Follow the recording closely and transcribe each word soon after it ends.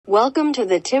Welcome to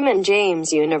the Tim and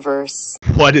James universe.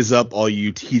 What is up, all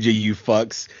you TJU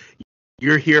fucks?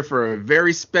 You're here for a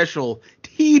very special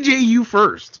TJU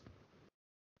first.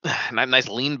 Nice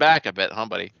lean back a bit, huh,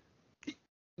 buddy?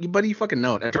 Buddy, you fucking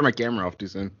know it. I turned my camera off too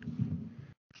soon.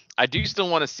 I do still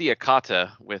want to see a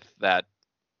kata with that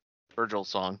Virgil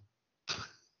song.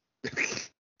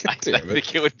 I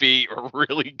think it would be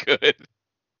really good.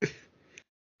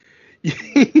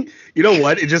 You know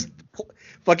what? It just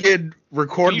fucking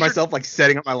record myself like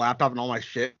setting up my laptop and all my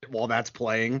shit while that's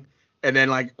playing, and then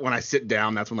like when I sit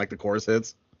down, that's when like the chorus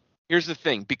hits. Here's the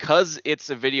thing, because it's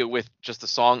a video with just a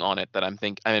song on it that I'm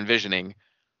envisioning,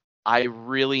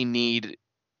 we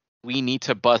need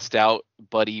to bust out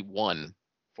Buddy 1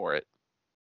 for it.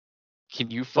 Can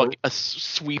you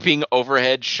sweeping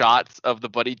overhead shots of the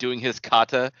Buddy doing his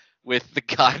kata with the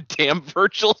goddamn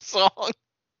Virgil song?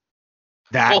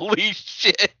 Holy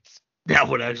shit. That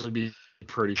would actually be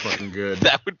pretty fucking good.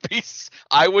 That would be.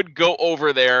 I would go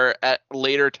over there at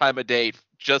later time of day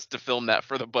just to film that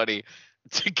for the Buddy,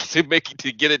 to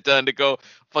get it done, to go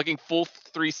fucking full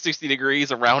 360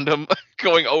 degrees around him,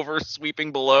 going over,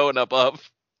 sweeping below and above.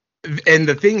 And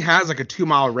the thing has like a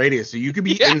 2-mile radius, so you could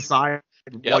be inside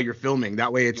while you're filming.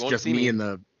 That way it's just me and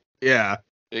the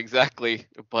exactly,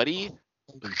 Buddy.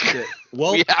 Holy shit.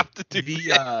 Well, we have to do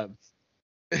the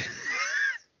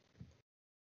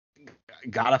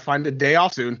gotta find a day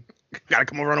off soon. Gotta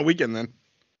come over on a weekend then.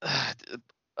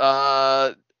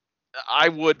 I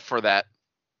would for that.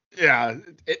 Yeah.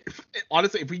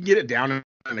 Honestly, if we can get it down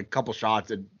in a couple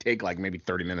shots, it'd take like maybe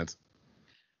 30 minutes.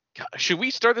 God, should we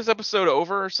start this episode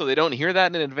over so they don't hear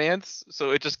that in advance,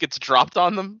 so it just gets dropped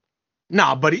on them?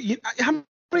 Nah, but how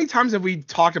many times have we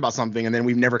talked about something and then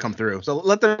we've never come through? So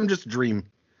let them just dream.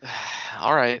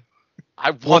 All right.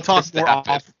 We'll talk more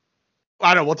off.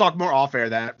 I know, we'll talk more off air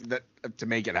that to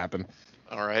make it happen.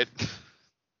 All right.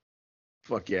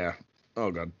 Fuck yeah. Oh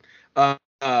god. Yeah,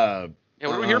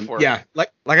 what are we here for? Yeah,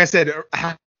 like I said,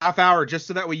 half hour just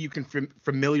so that way you can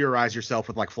familiarize yourself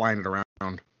with like flying it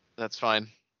around. That's fine.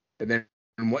 And then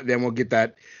we'll get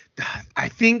that. I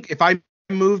think if I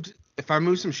move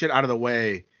some shit out of the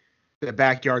way, the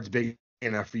backyard's big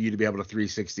enough for you to be able to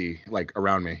 360 like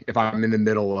around me. If I'm in the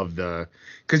middle of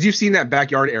because you've seen that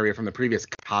backyard area from the previous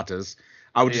katas.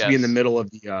 I would just be in the middle of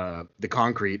the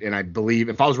concrete, and I believe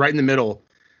if I was right in the middle,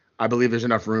 I believe there's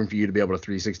enough room for you to be able to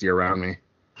 360 around me.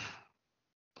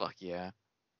 Fuck yeah.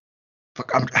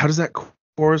 Fuck, how does that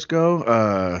chorus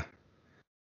go?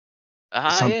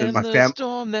 Something the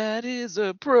storm that is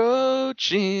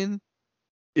approaching.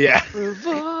 Yeah.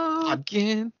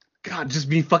 Provoking. God, just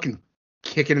me fucking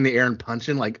kicking in the air and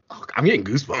punching, like, oh, I'm getting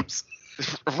goosebumps.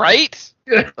 Right?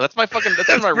 Yeah. That's my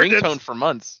ringtone for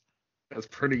months. That's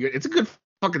pretty good. It's a good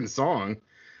fucking song.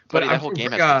 But that whole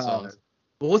game has good songs.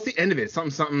 Well, what's the end of it?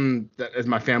 Something that is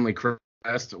my family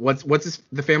crest. What's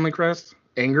the family crest?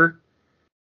 Anger?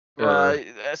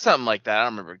 Something like that. I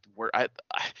don't remember. I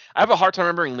have a hard time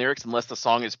remembering lyrics unless the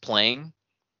song is playing.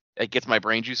 It gets my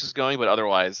brain juices going, but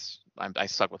otherwise, I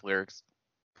suck with lyrics.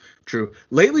 True.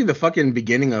 Lately, the fucking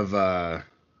beginning of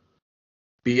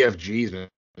BFG's been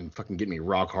fucking getting me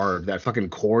rock hard. That fucking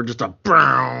chord, just a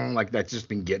brown, like that's just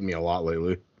been getting me a lot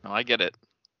lately. Oh, I get it.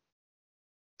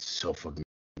 So fucking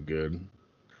good.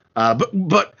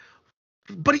 But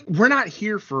we're not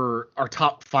here for our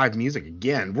top 5 music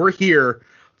again. We're here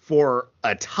for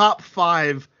a top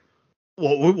 5.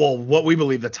 What we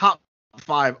believe the top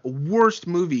 5 worst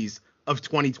movies of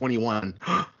 2021.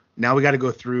 Now we got to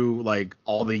go through like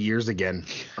all the years again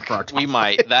for our top We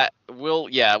might. We'll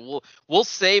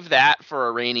save that for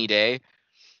a rainy day.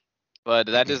 But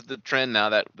that is the trend now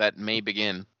that may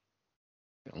begin.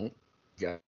 Oh,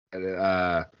 yeah.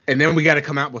 And then we got to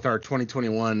come out with our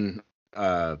 2021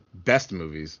 best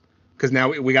movies, because now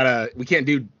we can't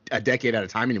do a decade at a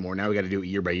time anymore. Now we got to do it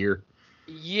year by year.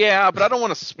 Yeah, but I don't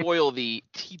want to spoil the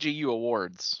TJU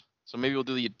awards. So maybe we'll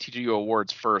do the TJU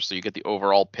awards first, so you get the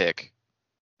overall pick.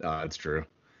 That's true.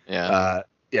 Yeah.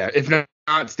 If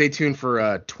not, stay tuned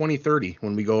for 2030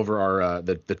 when we go over our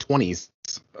the 20s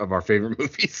of our favorite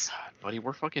movies. God, buddy,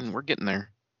 we're getting there.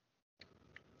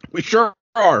 We sure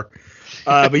are.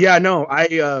 But yeah, no,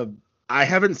 I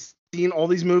haven't seen all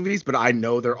these movies, but I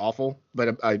know they're awful.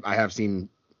 But I have seen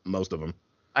most of them.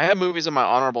 I have movies in my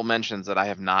honorable mentions that I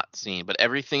have not seen, but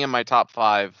everything in my top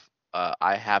 5,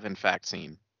 I have in fact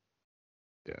seen.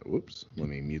 Yeah. Whoops. Let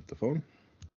me mute the phone.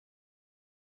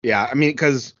 Yeah, I mean,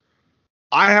 because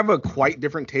I have a quite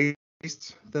different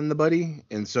taste than the Buddy,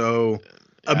 and so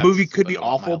a movie could be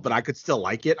awful, but I could still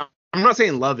like it. I'm not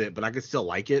saying love it, but I could still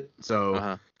like it.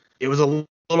 So it was a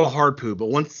little hard poo, but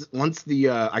once the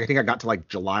I think I got to like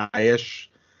July-ish,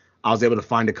 I was able to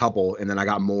find a couple, and then I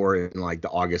got more in like the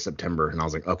August, September, and I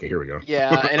was like, okay, here we go.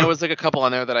 Yeah, and it was like a couple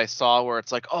on there that I saw where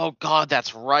it's like, oh god,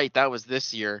 that's right, that was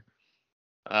this year.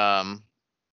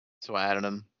 So I added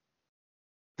them.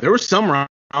 There was some where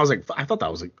I was like, I thought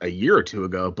that was like a year or two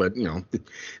ago, but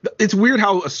it's weird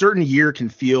how a certain year can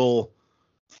feel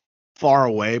far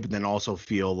away, but then also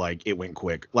feel like it went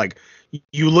quick. Like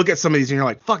you look at some of these and you're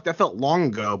like, fuck, that felt long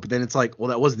ago, but then it's like, well,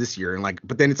 that was this year, and like,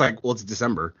 but then it's like, well, it's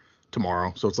December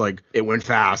tomorrow, so it's like it went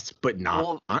fast, but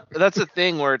not. Well, that's the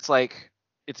thing where it's like,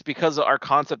 it's because our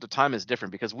concept of time is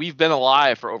different, because we've been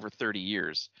alive for over 30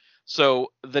 years.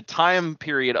 So the time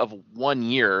period of 1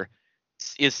 year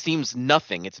seems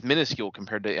nothing. It's minuscule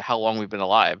compared to how long we've been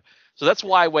alive. So that's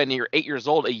why when you're 8 years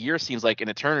old, a year seems like an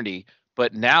eternity.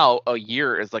 But now a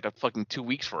year is like a fucking 2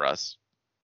 weeks for us.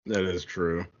 That is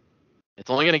true. It's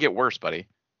only gonna get worse, buddy.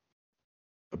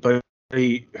 But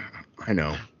I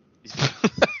know.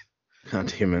 God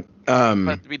damn it. It's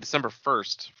about to be December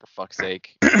 1st, for fuck's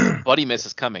sake. Buddy Miss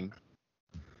is coming.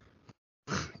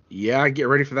 Yeah, get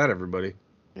ready for that, everybody.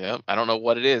 Yeah, I don't know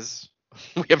what it is.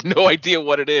 We have no idea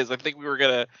what it is. I think we were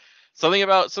gonna something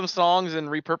about some songs and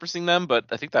repurposing them, but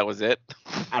I think that was it.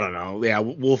 I don't know. Yeah,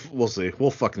 we'll see.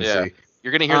 We'll fucking see.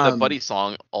 You're gonna hear the Buddy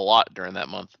song a lot during that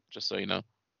month, just so you know.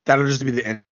 That'll just be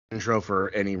the intro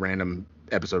for any random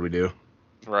episode we do.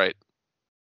 Right.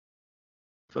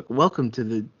 Like, welcome to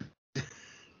the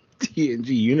TNG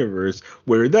universe,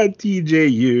 where the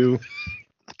TJU.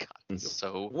 God,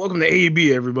 so welcome to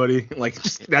AEB, everybody. Like,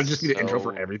 that's just the intro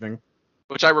for everything.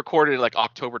 Which I recorded like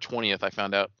October 20th. I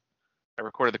found out. I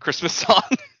recorded the Christmas song.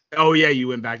 Oh yeah, you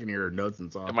went back in your notes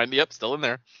and saw. Yep, still in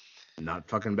there. Not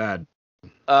fucking bad.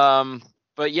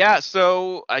 But yeah,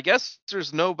 so I guess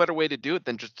there's no better way to do it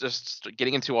than just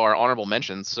getting into our honorable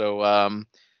mentions. So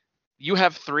you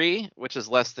have 3, which is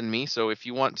less than me. So if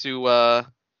you want to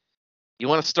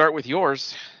start with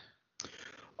yours.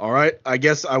 All right, I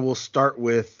guess I will start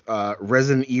with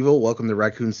Resident Evil: Welcome to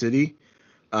Raccoon City.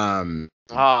 The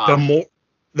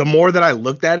more that I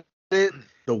looked at it,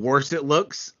 the worse it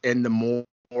looks, and the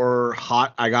more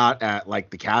hot I got at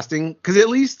like the casting. Because at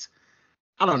least,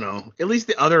 I don't know, at least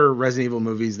the other Resident Evil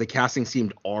movies, the casting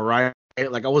seemed all right.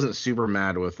 Like I wasn't super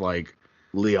mad with like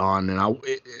Leon, and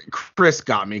Chris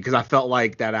got me because I felt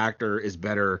like that actor is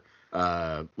better.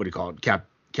 What do you call it,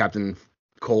 Captain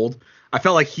Cold? I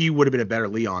felt like he would have been a better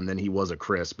Leon than he was a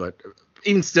Chris, but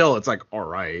even still, it's like all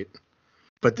right.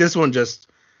 But this one just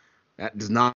that does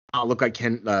not look like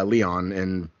Leon,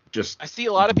 and just I see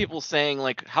a lot of people saying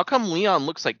like, how come Leon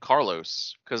looks like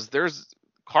Carlos? Because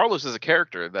Carlos is a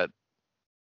character that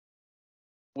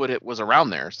was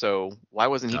around there, so why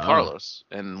wasn't he Carlos?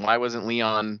 And why wasn't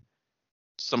Leon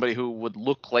somebody who would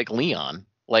look like Leon,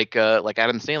 like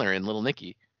Adam Sandler in Little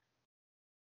Nicky?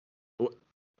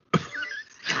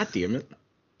 God damn it!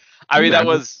 I mean, that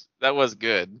was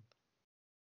good.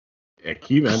 Yeah,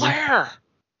 can you imagine? Claire.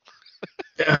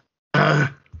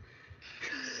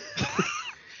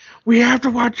 We have to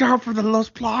watch out for the Los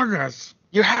Plagas.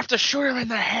 You have to shoot him in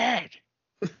the head.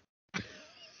 God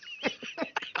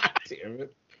damn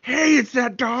it! Hey, it's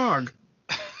that dog.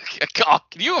 God,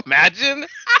 can you imagine?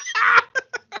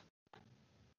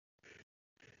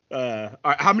 All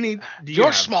right, how many do you Your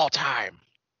have? small time.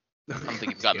 I don't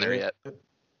think you've gotten there yet.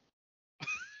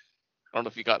 I don't know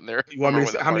if you've gotten there. You want me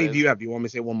to how many do you have? Do you want me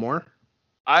to say one more?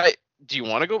 Do you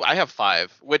want to go? I have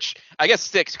 5, which I guess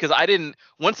 6, because I didn't.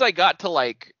 Once I got to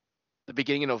like the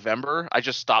beginning of November, I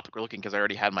just stopped looking because I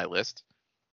already had my list,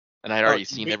 and I had already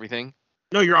seen everything.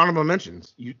 No, your honorable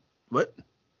mentions. You what?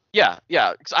 Yeah.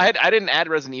 Cause I didn't add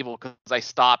Resident Evil because I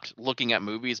stopped looking at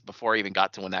movies before I even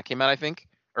got to when that came out, I think,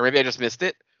 or maybe I just missed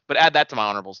it. But add that to my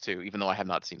honorables too, even though I have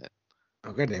not seen it.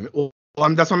 Oh god damn it! Well,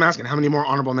 that's what I'm asking. How many more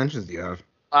honorable mentions do you have?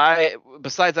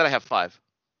 Besides that, I have 5.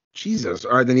 Jesus.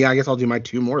 All right, then yeah, I guess I'll do my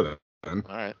 2 more then. All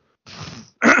right.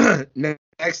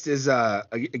 Next is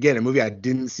again a movie I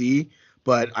didn't see,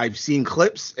 but I've seen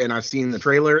clips and I've seen the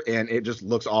trailer and it just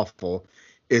looks awful.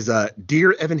 Is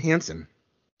Dear Evan Hansen.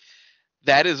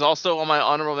 That is also on my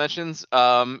honorable mentions.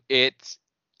 It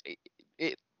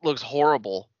looks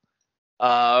horrible.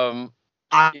 I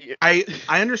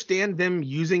understand them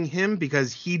using him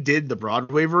because he did the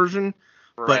Broadway version,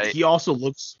 right. But he also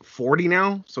looks 40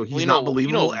 now, so he's not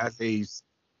believable as a.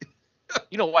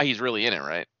 You know why he's really in it,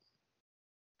 right?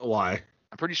 Why?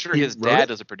 I'm pretty sure his dad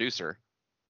is a producer.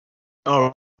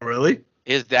 Oh, really?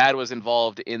 His dad was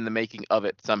involved in the making of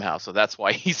it somehow, so that's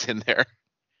why he's in there.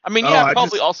 I mean, yeah,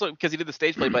 probably also because he did the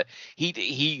stage play, but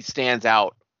he stands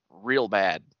out real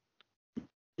bad.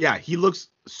 Yeah, he looks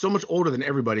so much older than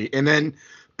everybody. And then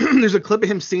there's a clip of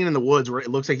him singing in the woods where it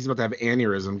looks like he's about to have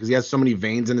aneurysm because he has so many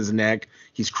veins in his neck.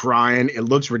 He's crying. It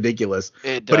looks ridiculous.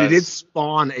 It But it did does.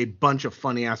 spawn a bunch of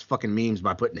funny ass fucking memes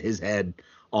by putting his head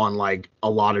on like a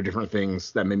lot of different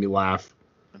things that made me laugh.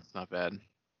 That's not bad.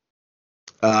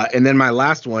 And then my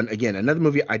last one, again, another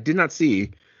movie I did not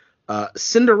see,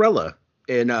 Cinderella.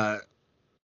 And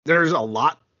there's a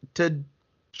lot to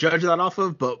judge that off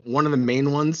of, but one of the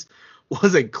main ones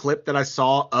was a clip that I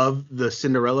saw of the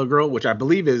Cinderella girl, which I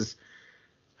believe is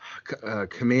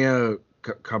Camilla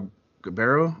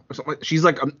Cabello or something. She's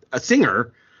like a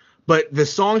singer, but the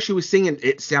song she was singing,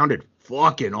 it sounded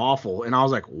fucking awful. And I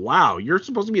was like, wow, you're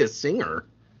supposed to be a singer.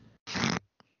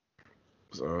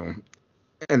 So,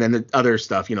 and then the other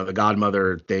stuff, the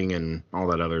Godmother thing and all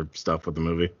that other stuff with the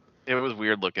movie. It was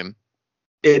weird looking.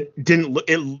 It didn't look.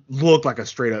 It looked like a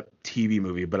straight up TV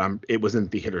movie, but it was in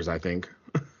theaters, I think.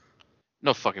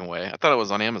 No fucking way. I thought it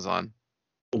was on Amazon.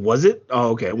 Was it? Oh,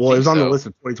 okay. Well, it was think on the so. list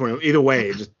of 2020. Either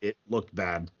way, it looked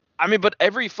bad. I mean, but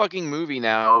every fucking movie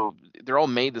now, they're all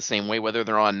made the same way, whether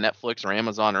they're on Netflix or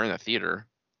Amazon or in the theater.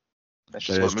 That's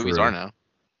just That what is movies true. are now.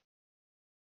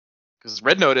 Because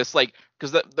Red Notice,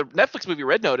 because the Netflix movie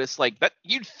Red Notice, that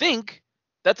you'd think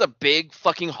that's a big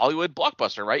fucking Hollywood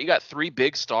blockbuster, right? You got 3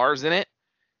 big stars in it.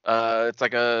 It's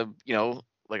like a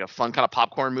fun kind of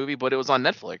popcorn movie, but it was on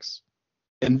Netflix.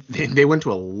 And they went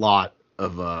to a lot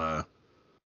of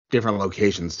different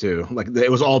locations too. Like it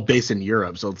was all based in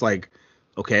Europe, so it's like,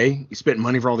 okay, you spent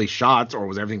money for all these shots, or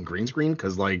was everything green screen?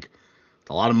 Because it's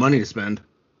a lot of money to spend.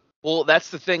 Well, that's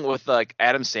the thing with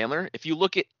Adam Sandler. If you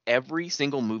look at every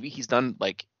single movie he's done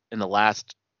in the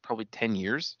last probably 10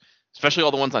 years, especially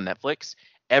all the ones on Netflix,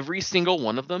 every single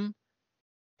one of them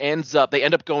they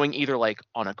end up going either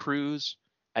on a cruise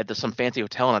at some fancy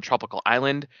hotel on a tropical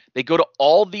island. They go to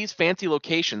all these fancy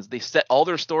locations. They set all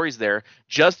their stories there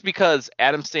just because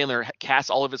Adam Sandler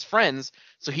casts all of his friends.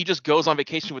 So he just goes on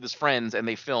vacation with his friends and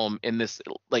they film in this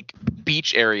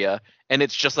beach area, and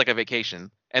it's just like a vacation,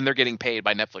 and they're getting paid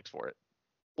by Netflix for it.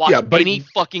 Watch any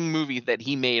fucking movie that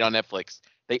he made on Netflix.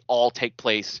 They all take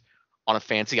place on a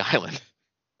fancy island.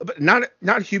 But not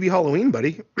Hubie Halloween,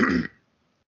 buddy.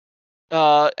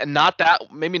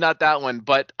 Maybe not that one,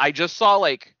 but I just saw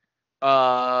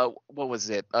what was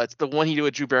it? It's the one he did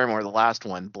with Drew Barrymore, the last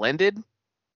one, Blended.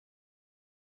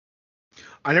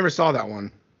 I never saw that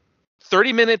one.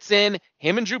 30 minutes in,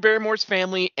 him and Drew Barrymore's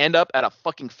family end up at a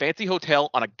fucking fancy hotel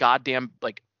on a goddamn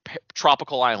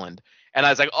tropical island, and I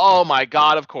was like, oh my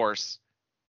god, of course.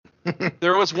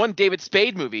 There was one David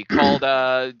Spade movie called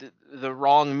The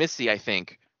Wrong Missy, I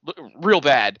think, real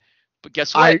bad, but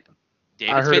guess what?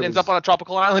 David Spade ends up on a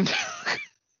tropical island.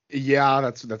 Yeah,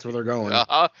 that's where they're going.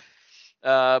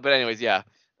 But anyways, yeah.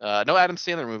 No Adam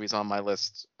Sandler movies on my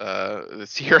list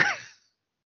this year.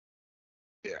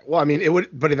 Yeah, well, I mean, it would,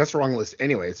 but that's the wrong list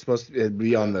anyway. It's supposed to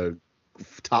be on the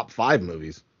top 5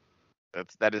 movies.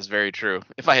 That is very true.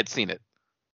 If I had seen it.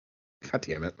 God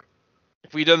damn it.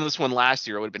 If we'd done this one last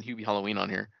year, it would have been Hubie Halloween on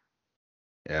here.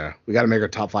 Yeah, we got to make our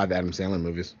top 5 Adam Sandler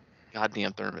movies.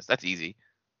 Goddamn Thermos. That's easy.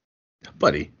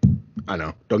 Buddy. I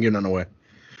know. Don't give none away.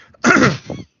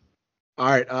 All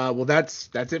right. Well, that's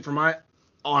it for my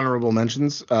honorable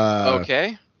mentions.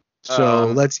 Okay. So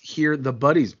let's hear the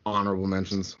buddies' honorable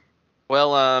mentions.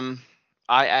 Well,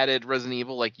 I added Resident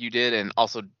Evil like you did, and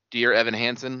also Dear Evan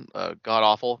Hansen, god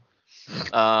awful.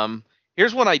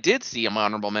 Here's one I did see in my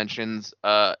honorable mentions: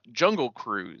 Jungle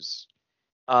Cruise.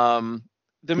 The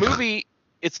movie,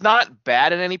 it's not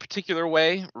bad in any particular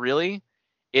way, really.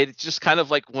 It's just kind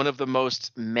of like one of the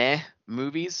most meh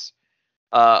movies.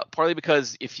 Partly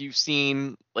because if you've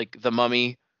seen The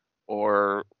Mummy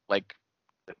or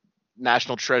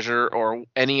National Treasure or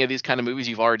any of these kind of movies,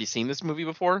 you've already seen this movie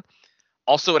before.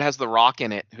 Also, it has The Rock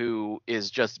in it, who is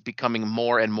just becoming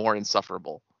more and more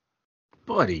insufferable.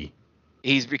 Buddy.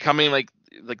 He's becoming like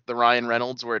the Ryan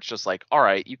Reynolds, where it's just all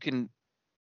right, you can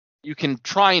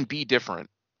try and be different.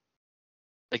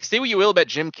 Say what you will about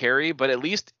Jim Carrey, but at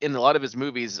least in a lot of his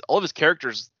movies, all of his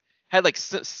characters had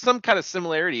some kind of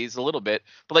similarities a little bit.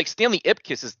 But Stanley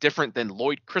Ipkiss is different than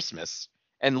Lloyd Christmas,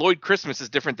 and Lloyd Christmas is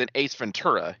different than Ace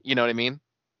Ventura. You know what I mean?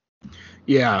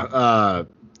 Yeah.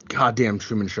 Goddamn,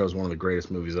 Truman Show is one of the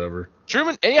greatest movies ever.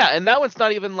 Truman, yeah, and that one's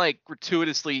not even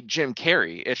gratuitously Jim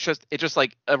Carrey. It's just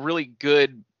a really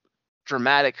good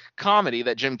dramatic comedy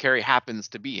that Jim Carrey happens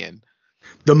to be in.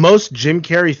 The most Jim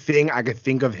Carrey thing I could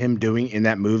think of him doing in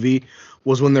that movie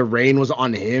was when the rain was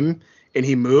on him and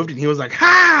he moved and he was like,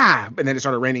 ha! And then it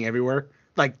started raining everywhere.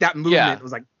 That movement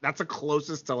was that's the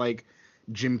closest to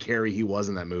Jim Carrey he was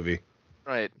in that movie.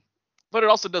 Right. But it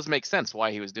also does make sense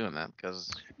why he was doing that,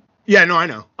 because... Yeah, no, I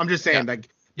know. I'm just saying,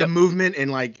 the movement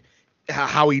and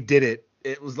how he did it.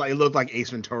 It was like, it looked like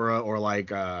Ace Ventura or like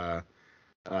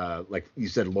you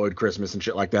said, Lloyd Christmas and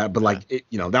shit like that. But like, it,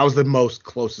 that was the most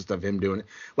closest of him doing it.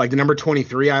 Like the number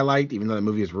 23 I liked, even though the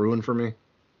movie is ruined for me.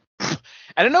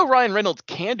 I don't know Ryan Reynolds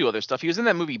can do other stuff. He was in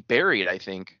that movie Buried, I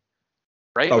think.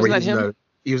 Right? Oh, Wasn't that him?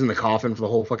 He was in the coffin for the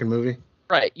whole fucking movie.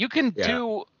 Right. You can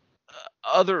do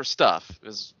other stuff.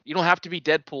 You don't have to be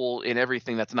Deadpool in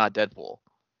everything that's not Deadpool.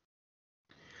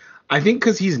 I think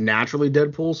because he's naturally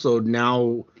Deadpool, so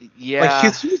now,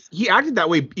 like he acted that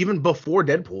way even before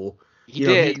Deadpool. He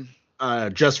did.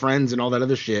 Just Friends and all that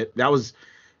other shit. That was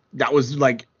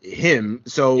like him.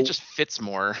 So it just fits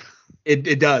more.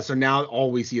 It does. So now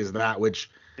all we see is that, which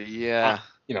I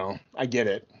get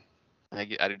it. I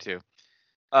do too.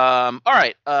 All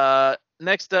right.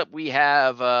 Next up we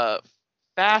have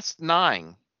Fast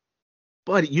 9.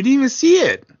 Buddy, you didn't even see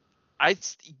it.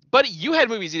 Buddy, you had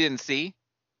movies you didn't see.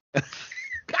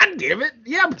 God damn it!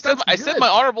 Yeah, but I said my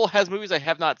honorable has movies I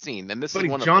have not seen, and this is one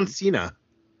of them. John Cena.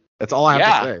 That's all I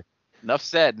have to say. Enough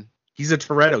said. He's a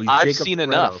Toretto. I've seen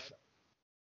enough.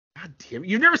 God damn it!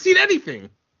 You've never seen anything.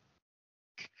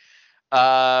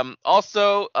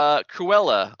 Also,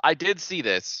 Cruella. I did see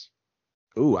this.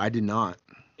 Ooh, I did not.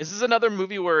 This is another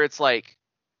movie where it's like,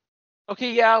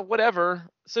 okay, yeah, whatever.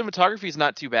 Cinematography is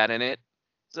not too bad in it.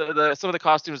 So some of the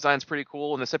costume design's pretty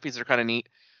cool, and the set pieces are kind of neat.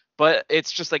 But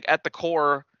it's just like at the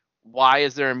core, why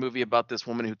is there a movie about this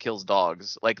woman who kills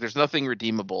dogs? Like, there's nothing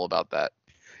redeemable about that.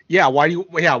 Yeah, why are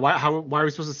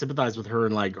we supposed to sympathize with her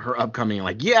and like her upcoming?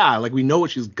 Like, yeah, like we know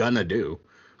what she's gonna do.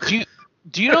 Do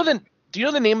you know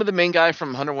the name of the main guy from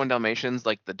 101 Dalmatians?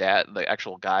 Like the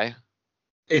actual guy.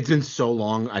 It's been so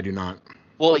long, I do not.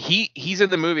 Well, he's in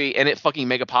the movie, and it fucking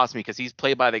mega pops me because he's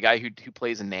played by the guy who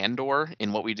plays Nandor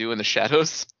in What We Do in the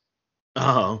Shadows.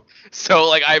 Oh. So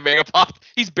like I mega pop.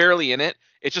 He's barely in it.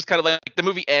 It's just kind of like the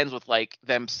movie ends with like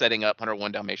them setting up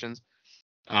 101 Dalmatians.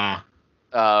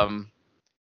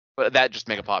 But that just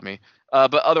mega popped me.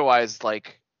 But otherwise,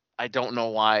 like I don't know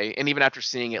why. And even after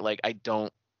seeing it, like I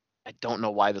don't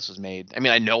know why this was made. I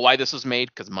mean, I know why this was made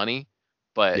because money,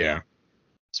 but yeah,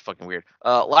 it's fucking weird.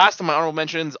 Last of my honorable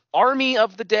mentions, Army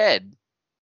of the Dead.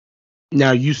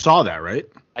 Now you saw that, right?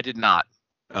 I did not.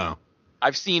 Oh.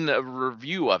 I've seen a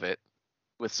review of it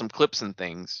with some clips and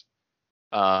things.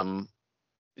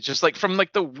 It's just like from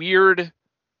like the weird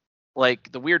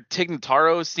Tig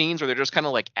Notaro scenes where they're just kind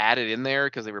of like added in there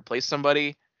because they replaced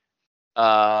somebody.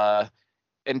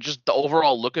 And just the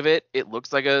overall look of it, it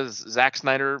looks like a Zack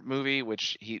Snyder movie,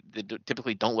 which they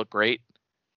typically don't look great.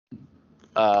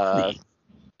 And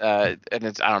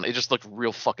it just looked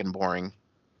real fucking boring.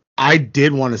 I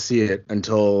did want to see it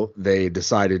until they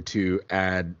decided to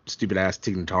add stupid ass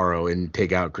Tig Notaro and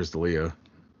take out Chris D'Elia.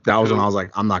 That was when I was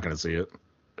like, I'm not gonna see it.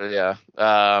 Yeah.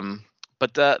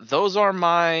 But those are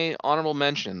my honorable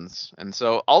mentions, and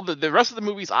so all the rest of the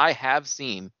movies I have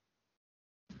seen.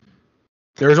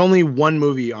 There's only one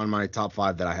movie on my top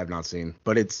 5 that I have not seen,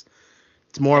 but it's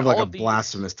more of like a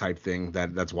blasphemous type thing.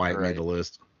 That's why it made the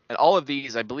list. And all of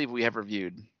these, I believe, we have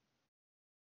reviewed.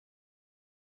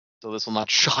 So this will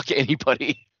not shock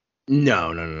anybody.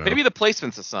 No. Maybe the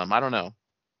placements of some. I don't know.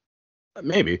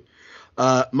 Maybe.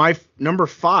 My number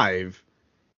 5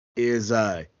 is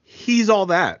He's All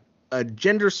That, a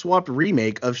gender-swapped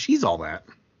remake of She's All That.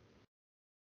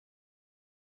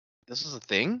 This is a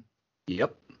thing?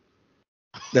 Yep.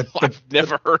 I've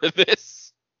never heard of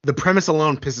this. The premise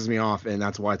alone pisses me off, and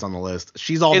that's why it's on the list.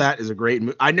 She's All That is a great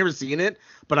movie. I've never seen it,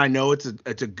 but I know it's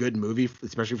a good movie,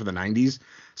 especially for the 90s.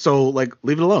 So, like,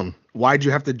 leave it alone. Why'd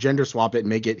you have to gender swap it and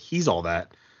make it He's All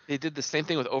That? They did the same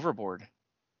thing with Overboard.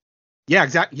 Yeah,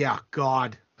 exactly. Yeah,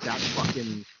 God. That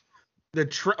fucking...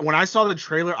 when I saw the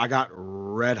trailer, I got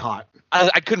red hot.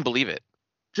 I couldn't believe it.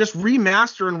 Just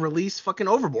remaster and release fucking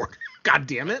Overboard. God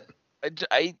damn it.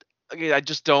 I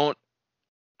just don't...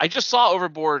 I just saw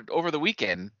Overboard over the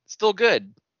weekend. Still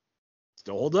good.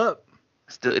 Still hold up.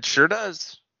 It sure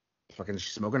does. Fucking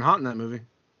smoking hot in that movie.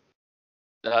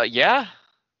 Yeah.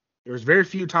 There was very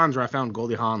few times where I found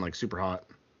Goldie Hawn like super hot.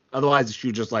 Otherwise, she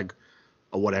was just like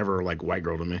a whatever like white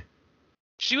girl to me.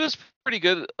 She was pretty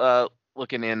good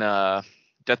looking in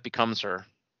Death Becomes Her.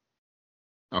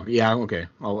 Oh yeah, okay.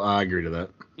 I agree to that.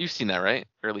 You've seen that, right?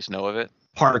 Or at least know of it.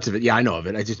 Parts of it, yeah, I know of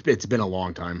it. It's been a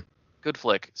long time. Good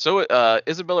flick. So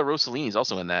Isabella Rossellini is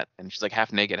also in that, and she's like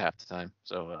half naked half the time.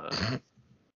 So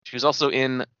she was also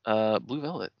in Blue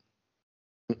Velvet.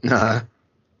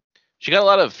 She got a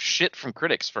lot of shit from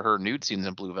critics for her nude scenes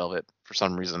in Blue Velvet for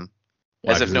some reason,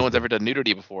 as if no one's ever done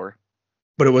nudity before.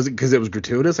 But it wasn't because it was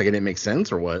gratuitous. Like it didn't make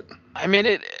sense, or what? I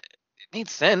mean, made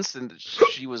sense, and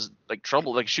she was like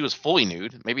troubled, like she was fully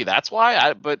nude. Maybe that's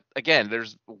why. But again,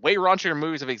 there's way raunchier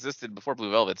movies have existed before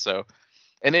Blue Velvet. So,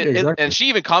 and Yeah, exactly. and she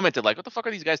even commented like, "What the fuck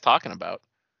are these guys talking about?"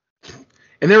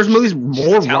 And there was movies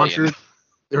more Italian. raunchier.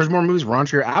 There was more movies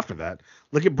raunchier after that.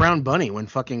 Look at Brown Bunny when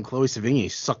fucking Chloe Sevigny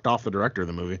sucked off the director of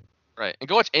the movie. Right, and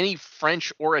go watch any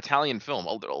French or Italian film.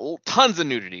 Tons of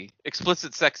nudity,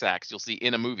 explicit sex acts you'll see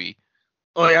in a movie.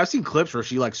 Oh yeah, I've seen clips where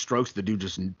she like strokes the dude,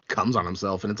 just comes on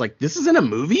himself, and it's like, this isn't a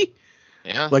movie.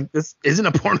 Yeah. Like, this isn't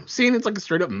a porno scene. It's like a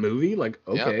straight up movie. Like,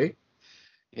 okay.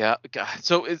 Yeah. God.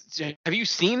 So have you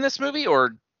seen this movie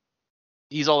or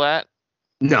He's All That?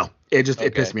 No,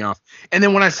 it pissed me off. And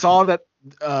then when I saw that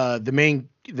the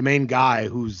main guy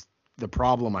who's the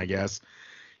problem, I guess,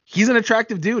 he's an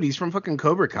attractive dude. He's from fucking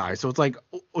Cobra Kai. So it's like,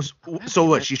 so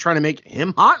what? She's trying to make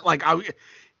him hot? Like,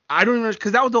 I don't even,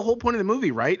 because that was the whole point of the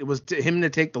movie, right? It was him to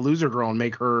take the loser girl and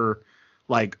make her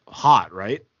like hot,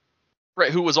 right?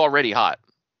 Right. Who was already hot?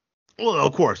 Well,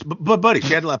 of course, but buddy,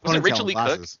 she had like Was it ponytail Rachel and Lee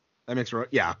glasses. Cook? That makes her,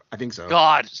 yeah, I think so.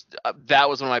 God, that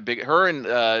was one of my big. Her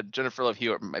and Jennifer Love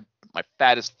Hewitt, my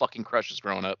fattest fucking crushes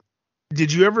growing up.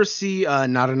 Did you ever see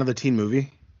Not Another Teen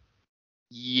Movie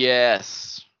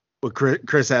Yes. with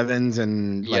Chris Evans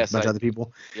and like a bunch of other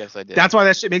people? Yes, I did. That's why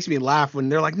that shit makes me laugh when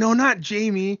they're like, no, not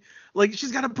Jamie. Like,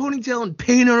 she's got a ponytail and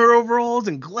paint on her overalls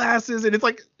and glasses, and it's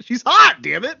like, she's hot,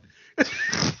 damn it.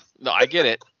 No, I get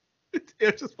it.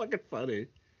 It's just fucking funny.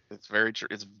 It's very true.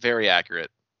 It's very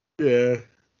accurate. Yeah.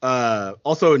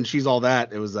 Also, in She's All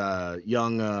That, it was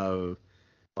young.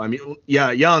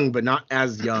 Young, but not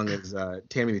as young as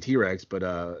Tammy the T-Rex, but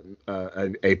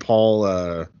a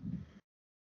Paul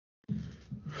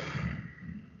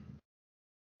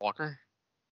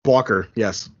Walker.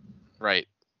 Yes. Right.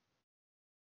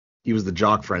 He was the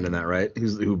jock friend in that, right?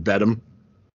 Who bet him.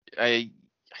 I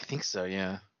think so.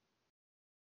 Yeah.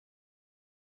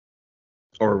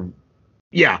 Or,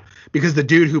 yeah, because the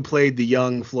dude who played the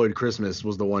young Floyd Christmas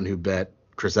was the one who bet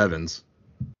Chris Evans.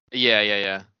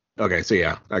 Yeah. Okay, so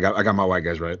yeah, I got my white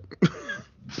guys right.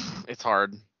 It's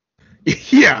hard.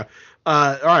 Yeah.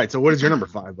 All right. So what is your number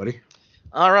 5, buddy?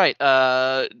 All right.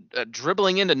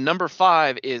 Dribbling into number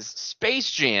 5 is Space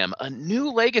Jam: A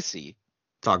New Legacy.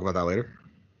 Talk about that later.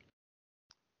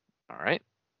 All right.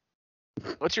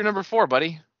 What's your number 4,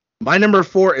 buddy? My number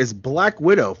 4 is Black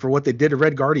Widow for what they did to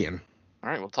Red Guardian. All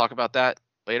right, we'll talk about that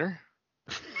later.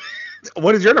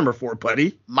 What is your number 4,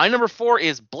 buddy? My number 4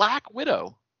 is Black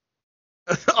Widow.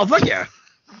 Oh, fuck yeah.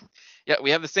 Yeah,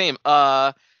 we have the same.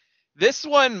 This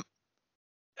one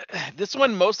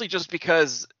mostly just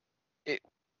because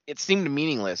it seemed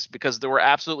meaningless because there were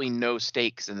absolutely no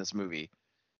stakes in this movie.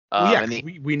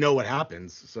 We know what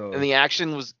happens. So and the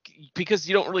action was because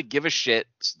you don't really give a shit.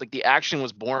 Like the action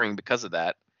was boring because of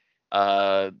that.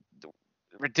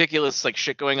 Ridiculous like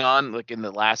shit going on like in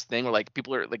the last thing where like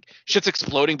people are like shit's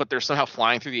exploding but they're somehow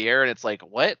flying through the air and it's like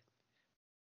what?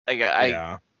 Like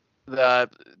the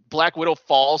Black Widow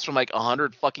falls from like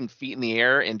 100 fucking feet in the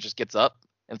air and just gets up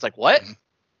and it's like what?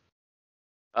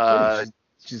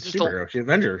 She's a superhero. She's an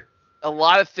Avenger. A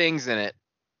lot of things in it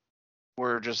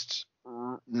were just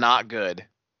not good.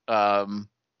 I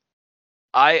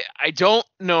don't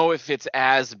know if it's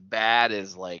as bad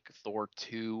as like Thor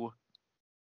 2,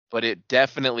 but it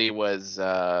definitely was.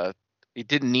 It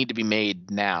didn't need to be made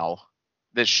now.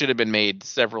 This should have been made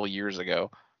several years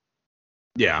ago.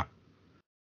 Yeah.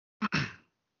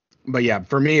 But yeah,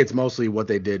 for me, it's mostly what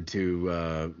they did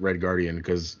to Red Guardian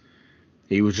because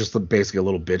he was just basically a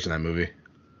little bitch in that movie.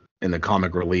 And the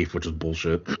comic relief, which was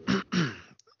bullshit.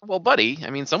 Well, buddy,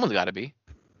 I mean, someone's got to be.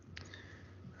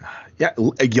 Yeah,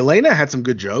 Yelena had some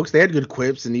good jokes. They had good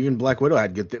quips, and even Black Widow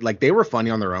had good. Like they were funny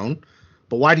on their own.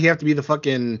 But why do you have to be the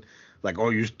fucking like, oh,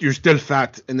 you're still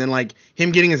fat, and then like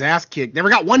him getting his ass kicked? Never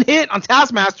got one hit on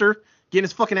Taskmaster, getting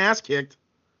his fucking ass kicked.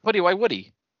 Buddy, why would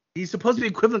he? He's supposed to be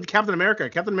equivalent to Captain America.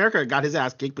 Captain America got his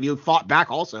ass kicked, but he fought back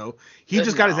also. He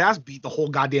just got his ass beat the whole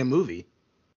goddamn movie.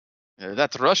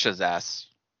 That's Russia's ass.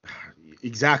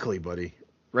 Exactly, buddy.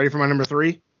 Ready for my number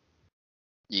 3?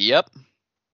 Yep.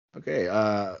 Okay.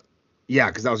 Yeah,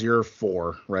 because that was your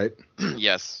 4, right?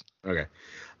 Yes. Okay.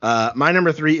 My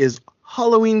number 3 is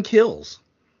Halloween Kills.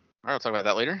 All right, we'll talk about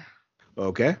that later.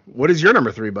 Okay. What is your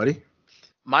number 3, buddy?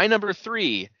 My number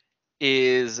 3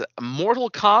 is Mortal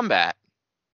Kombat.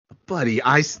 Buddy,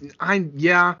 I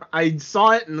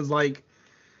saw it and was like,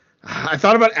 I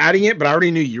thought about adding it, but I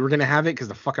already knew you were gonna have it because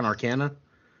the fucking Arcana.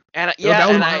 And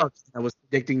I was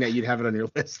predicting that you'd have it on your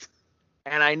list.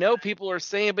 And I know people are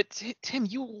saying, but Tim,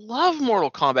 you love Mortal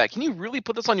Kombat. Can you really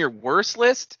put this on your worst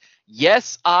list?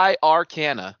 Yes,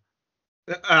 Arcana.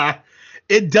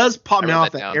 It does pop me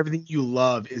off that down. everything you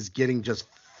love is getting just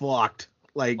fucked.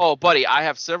 Like, Oh, buddy, I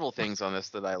have several things on this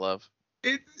that I love.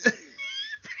 it,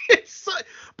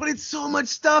 but it's so much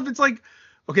stuff. It's like,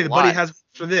 okay, the Lot. buddy has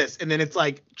for this, and then it's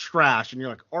like trash, and you're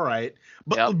like, all right,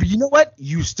 but, Yep. but you know what?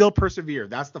 You still persevere.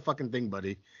 That's the fucking thing,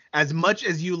 buddy. As much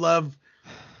as you love,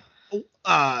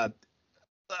 the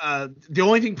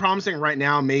only thing promising right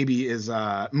now maybe is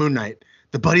Moon Knight.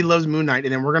 The buddy loves Moon Knight,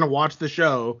 and then we're gonna watch the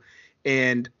show,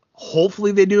 and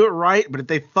hopefully they do it right. But if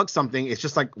they fuck something, it's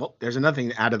just like, well, there's another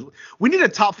thing added. We need a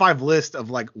top 5 list of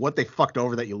like what they fucked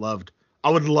over that you loved. I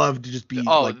would love to just be.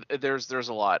 Oh, like, there's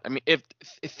a lot. I mean, if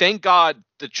thank God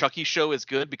the Chucky show is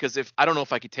good, because if I don't know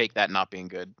if I could take that not being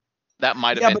good. That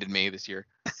might have ended me this year.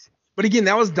 But again,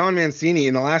 that was Don Mancini,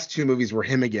 and the last 2 movies were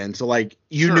him again. So like,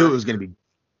 you Sure. knew it was gonna be.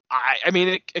 I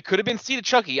mean, it could have been Seed of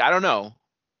Chucky. I don't know.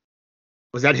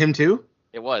 Was that him too?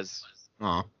 It was.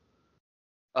 Oh,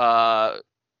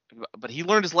 But he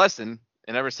learned his lesson,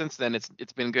 and ever since then, it's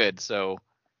been good. So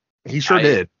he sure I-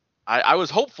 did. I was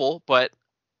hopeful, but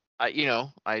I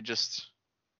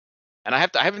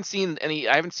haven't seen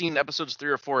episodes 3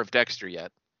 or 4 of Dexter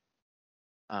yet.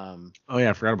 Oh yeah,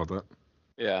 I forgot about that.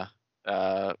 Yeah.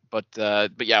 But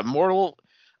yeah, Mortal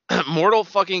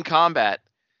fucking Kombat.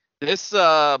 This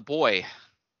boy,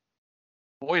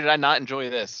 did I not enjoy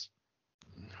this.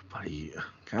 Buddy,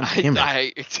 God damn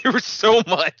it. There was so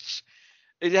much.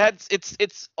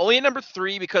 It's only a number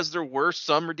 3 because there were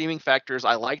some redeeming factors.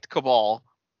 I liked Cabal.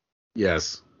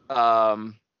 Yes.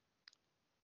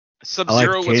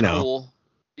 Sub-Zero was Kano. cool.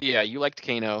 Yeah, you liked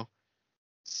Kano.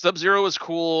 Sub-Zero was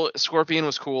cool. Scorpion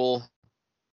was cool.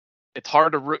 It's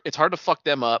hard to fuck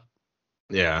them up.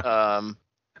 Yeah.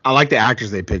 I like the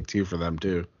actors they picked too for them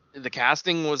too. The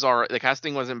casting was alright. The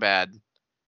casting wasn't bad.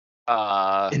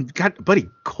 And God, buddy,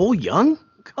 Cole Young?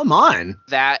 Come on.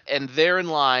 That, and therein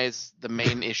lies the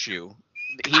main issue.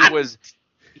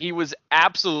 He was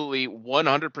absolutely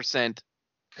 100%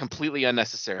 completely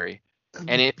unnecessary,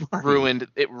 and it ruined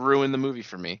the movie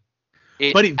for me.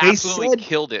 It Buddy, they absolutely said-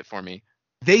 killed it for me.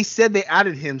 They said they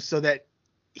added him so that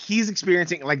he's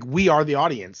experiencing like we are the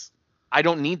audience. I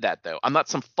don't need that though. I'm not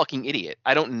some fucking idiot.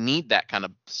 I don't need that kind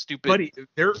of stupid Buddy,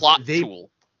 plot tool.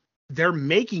 They're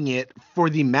making it for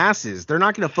the masses. They're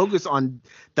not going to focus on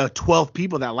the 12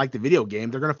 people that like the video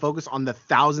game. They're going to focus on the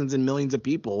thousands and millions of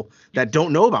people that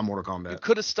don't know about Mortal You Kombat.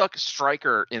 could have stuck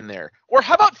Stryker in there, or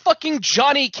how about fucking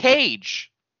Johnny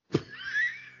Cage?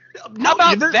 How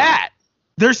about that?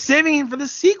 They're saving him for the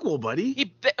sequel,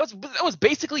 buddy. That was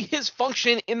basically his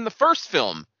function in the first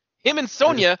film. Him and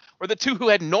Sonya were the two who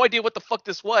had no idea what the fuck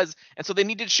this was, and so they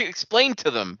needed shit explained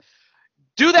to them.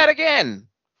 Do that again.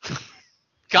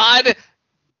 God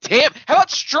damn. How about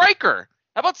Stryker?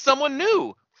 How about someone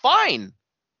new? Fine.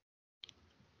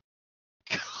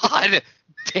 God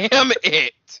damn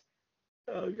it.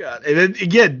 Oh god. And then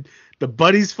again, the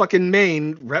buddy's fucking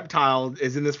main Reptile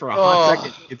is in this for a hot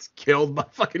second. It's killed by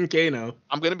fucking Kano.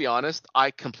 I'm gonna be honest.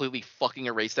 I completely fucking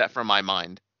erased that from my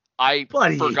mind. I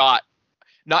Buddy. forgot.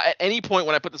 Not at any point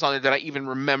when I put this on there did I even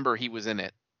remember he was in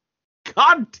it.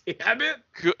 God damn it.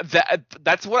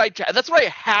 That's what I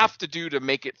have to do to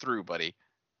make it through, buddy.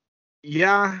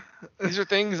 Yeah. These are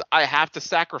things I have to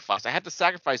sacrifice. I have to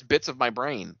sacrifice bits of my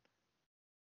brain.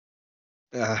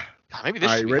 God, maybe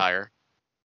this should be higher.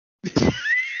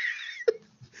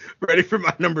 Ready for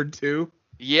my number 2?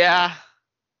 Yeah.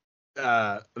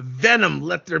 Venom,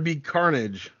 Let There Be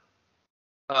Carnage.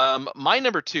 My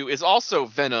number 2 is also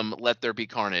Venom, Let There Be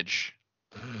Carnage.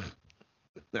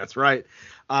 That's right.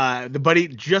 The buddy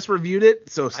just reviewed it,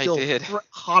 so still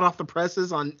hot off the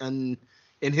presses on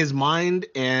in his mind,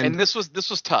 and this was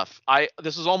tough.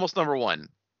 This was almost number 1.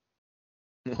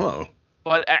 Whoa.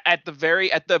 But at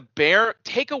the bare,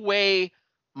 take away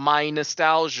my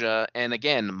nostalgia and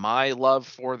again my love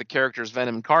for the characters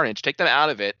Venom and Carnage, take them out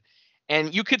of it,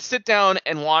 and you could sit down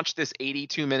and watch this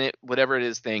 82-minute whatever it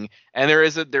is thing, and there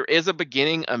is a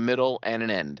beginning, a middle, and an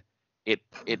end. It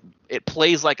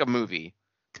plays like a movie.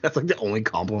 That's like the only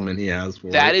compliment he has for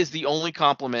That it. is the only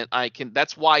compliment I can.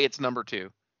 That's why it's number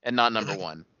 2 and not number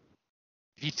 1.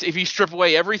 If you strip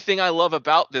away everything I love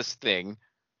about this thing,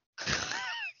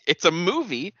 it's a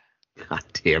movie. God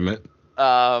damn it.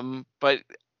 But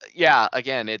yeah,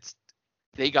 again,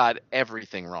 they got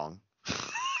everything wrong.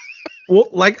 Well,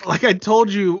 like I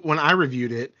told you when I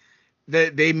reviewed it,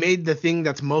 that they made the thing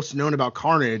that's most known about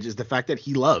Carnage is the fact that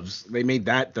he loves. They made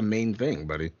that the main thing,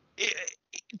 buddy.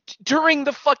 During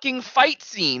the fucking fight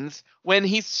scenes, when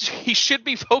he should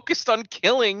be focused on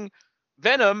killing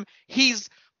Venom, he's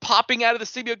popping out of the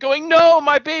symbiote going, "No,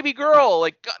 my baby girl!"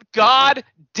 Like, God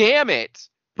damn it!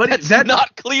 But that's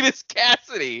not Cletus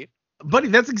Cassidy. Buddy,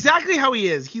 that's exactly how he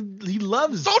is. He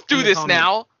loves. Don't do this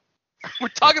now. We're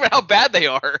talking about how bad they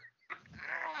are.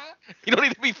 You don't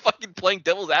need to be fucking playing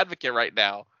devil's advocate right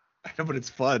now. I know, but it's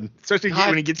fun, especially God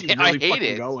when it gets you damn, I really hate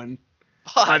fucking it. going.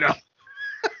 Fuck. I know.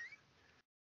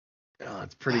 Oh,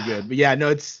 it's pretty good, but yeah, no,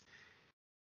 it's.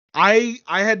 I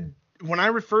had when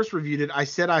I first reviewed it, I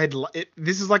said I had.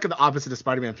 This is like the opposite of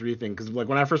Spider-Man 3 thing, because like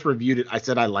when I first reviewed it, I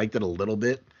said I liked it a little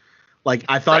bit. Like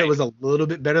I thought it was a little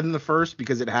bit better than the first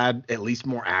because it had at least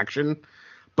more action.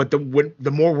 But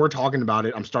the more we're talking about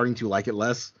it, I'm starting to like it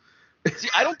less. See,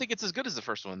 I don't think it's as good as the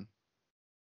first one.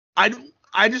 I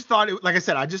just thought it, like I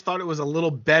said, I just thought it was a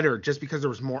little better just because there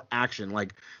was more action.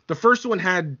 Like the first one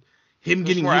had him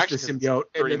getting used to the symbiote,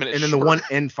 and then the one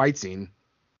end fight scene.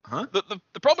 Huh?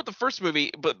 The problem with the first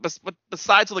movie, but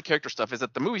besides all the character stuff, is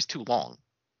that the movie's too long.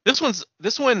 This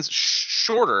one's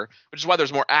shorter, which is why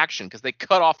there's more action, because they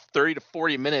cut off 30 to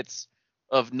 40 minutes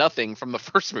of nothing from the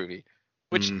first movie,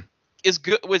 which is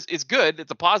good. Is good.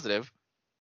 It's a positive.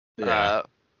 Yeah.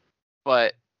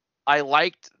 But I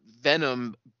liked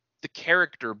Venom, the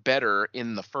character, better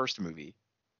in the first movie.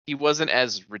 He wasn't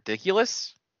as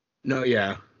ridiculous. No,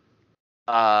 yeah.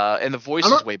 And the voice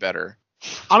is way better.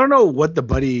 I don't know what the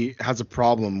buddy has a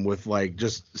problem with, like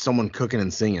just someone cooking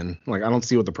and singing. Like I don't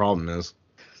see what the problem is.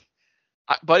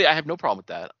 Buddy, I have no problem with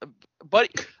that. Buddy,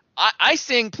 I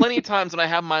sing plenty of times when I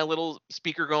have my little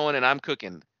speaker going and I'm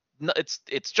cooking.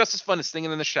 It's just as fun as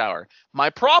singing in the shower. My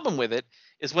problem with it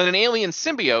is when an alien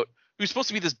symbiote, who's supposed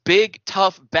to be this big,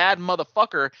 tough, bad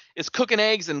motherfucker, is cooking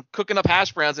eggs and cooking up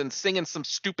hash browns and singing some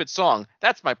stupid song.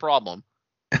 That's my problem.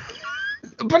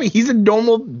 Buddy, he's a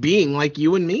normal being like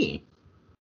you and me.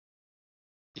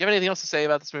 Do you have anything else to say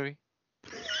about this movie?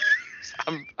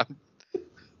 I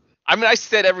mean, I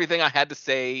said everything I had to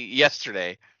say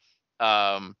yesterday.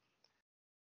 There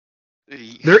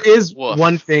is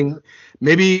one thing,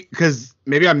 maybe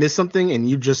I missed something and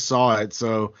you just saw it,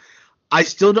 so I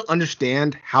still don't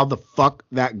understand how the fuck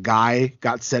that guy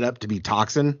got set up to be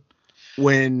Toxin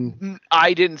when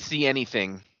I didn't see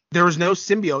anything. There was no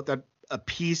symbiote that a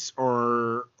piece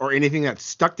or anything that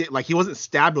stuck to it. Like he wasn't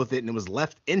stabbed with it and it was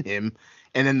left in him,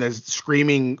 and then the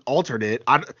screaming altered it.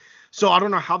 So I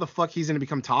don't know how the fuck he's gonna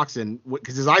become Toxin,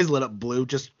 because his eyes lit up blue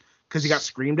just because he got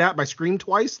screamed at by Scream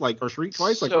twice, or Shriek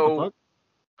twice. Like what the fuck?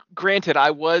 Granted,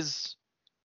 I was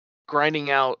grinding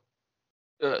out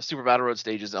Super Battle Road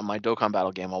stages on my Dokkan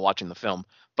Battle game while watching the film,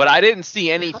 but I didn't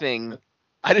see anything.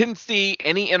 I didn't see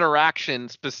any interaction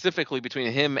specifically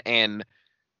between him and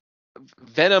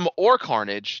Venom or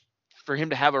Carnage for him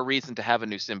to have a reason to have a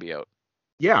new symbiote.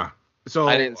 Yeah. So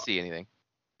I didn't see anything.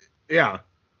 Yeah.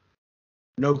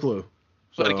 No clue.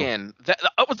 But again, that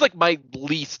was like my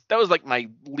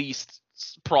least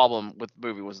problem with the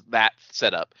movie, was that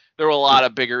setup. There were a lot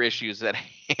of bigger issues at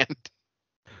hand.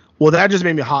 Well, that just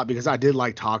made me hot because I did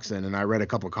like Toxin and I read a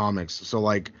couple comics. So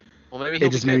like, well, maybe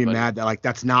it just made me mad that like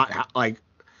that's not how, like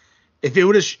if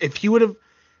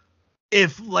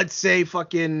let's say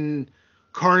fucking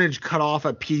Carnage cut off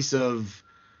a piece of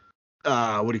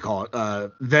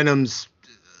Venom's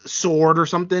sword or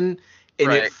something,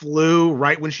 and it flew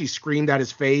right when she screamed at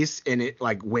his face and it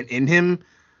like went in him.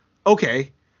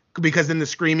 Okay. Because then the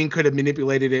screaming could have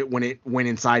manipulated it when it went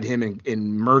inside him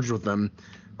and merged with them.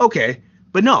 Okay.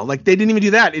 But no, like they didn't even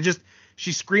do that.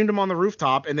 She screamed him on the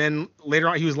rooftop, and then later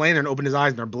on he was laying there and opened his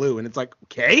eyes and they're blue. And it's like,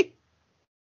 okay.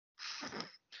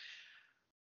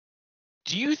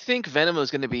 Do you think Venom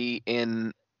is going to be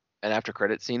in an after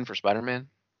credit scene for Spider-Man?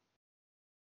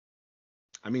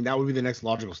 I mean, that would be the next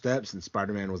logical step since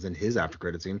Spider-Man was in his after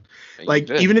credit scene. Like,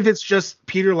 even if it's just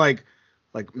Peter, like,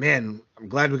 man, I'm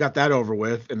glad we got that over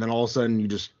with. And then all of a sudden you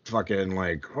just fucking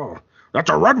like, oh, that's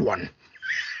a red one.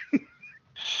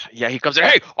 Yeah, he comes in,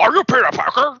 hey, are you Peter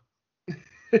Parker?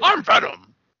 I'm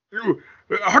Venom.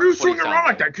 How do you swing around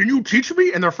like that? Can you teach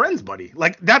me? And they're friends, buddy.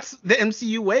 Like, that's the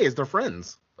MCU way, is they're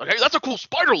friends. Like, hey, that's a cool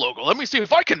spider logo. Let me see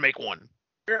if I can make one.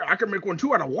 Yeah, I can make one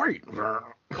too out of white.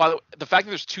 By the way, the fact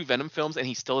that there's 2 Venom films and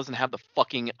he still doesn't have the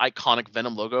fucking iconic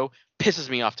Venom logo pisses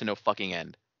me off to no fucking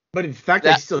end. But the fact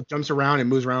that he still jumps around and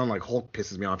moves around like Hulk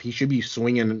pisses me off. He should be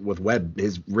swinging with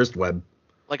his wrist web.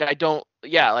 Like, I don't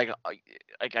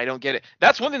get it.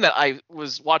 That's one thing that I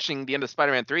was watching the end of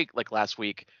Spider-Man 3 like last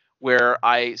week, where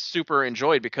I super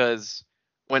enjoyed, because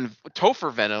when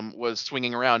Topher Venom was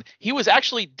swinging around, he was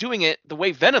actually doing it the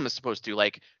way Venom is supposed to,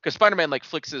 like, because Spider-Man like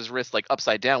flicks his wrist like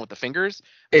upside down with the fingers.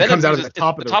 It Venom comes out of the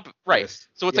top of the top, right? Fist.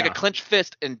 So it's like a clenched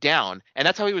fist and down, and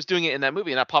that's how he was doing it in that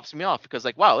movie, and that pops me off because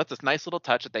like, wow, that's a nice little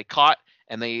touch that they caught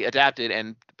and they adapted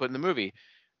and put in the movie.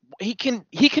 He can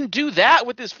do that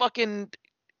with his fucking.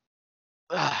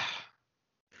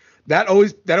 That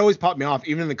always popped me off,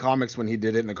 even in the comics when he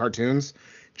did it in the cartoons.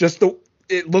 Just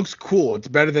it looks cool. It's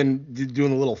better than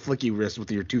doing the little flicky wrist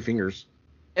with your two fingers.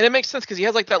 And it makes sense because he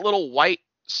has like that little white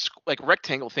like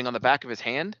rectangle thing on the back of his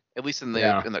hand. At least in the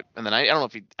night. I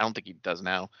don't think he does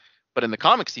now, but in the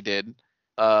comics he did.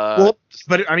 Well,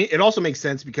 but I mean, it also makes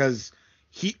sense because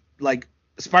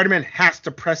Spider-Man has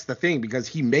to press the thing because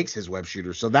he makes his web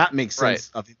shooter, so that makes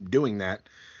sense of him doing that.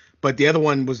 But the other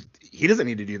one he doesn't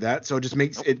need to do that, so it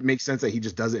makes sense that he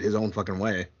just does it his own fucking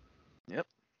way. Yep.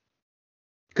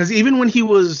 Because even when he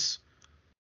was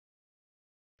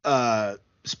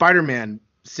Spider-Man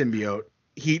symbiote,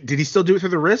 did he still do it through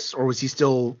the wrists, or was he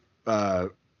still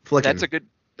flicking?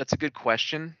 That's a good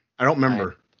question. I don't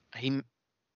remember. He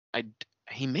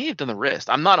may have done the wrist.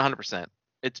 I'm not 100%.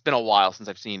 It's been a while since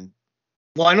I've seen.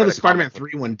 Well, I know the Spider-Man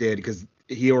 3 one did because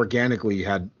he organically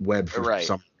had web for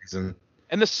some reason.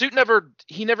 And the suit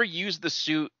he never used the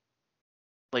suit,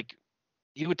 like,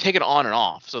 he would take it on and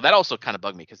off. So that also kind of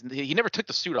bugged me because he never took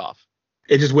the suit off.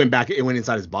 It just went back. It went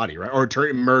inside his body, right? Or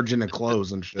merge into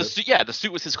clothes and shit. The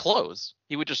suit was his clothes.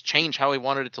 He would just change how he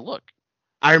wanted it to look.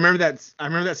 I remember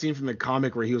that scene from the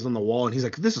comic where he was on the wall and he's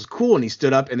like, "This is cool," and he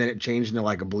stood up and then it changed into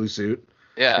like a blue suit.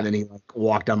 Yeah. And then he like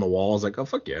walked down the wall. I was like, "Oh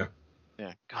fuck yeah."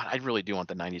 Yeah. God, I really do want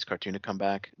the 90s cartoon to come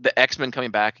back. The X-Men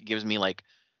coming back gives me like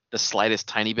the slightest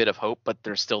tiny bit of hope, but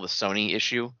there's still the Sony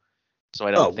issue. So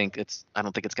I don't think it's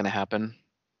going to happen.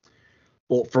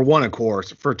 Well, for one, of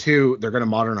course. For two, they're going to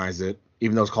modernize it,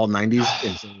 even though it's called 90s.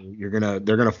 And so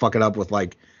they're going to fuck it up with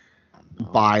like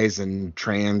bis and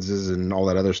transes and all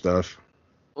that other stuff.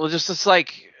 Well, it's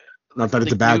like, not that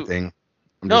it's a bad thing.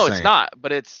 No, it's not,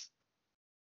 but it's,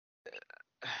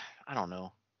 I don't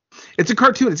know. It's a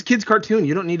cartoon. It's a kid's cartoon.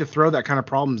 You don't need to throw that kind of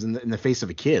problems in the face of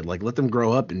a kid. Like, let them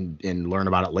grow up and learn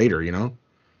about it later, you know?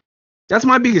 That's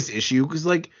my biggest issue, because,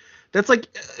 like, that's like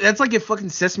if fucking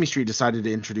Sesame Street decided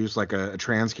to introduce, like, a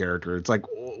trans character. It's like,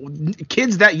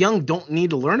 kids that young don't need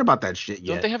to learn about that shit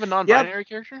yet. Don't they have a non-binary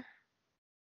character?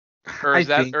 Or is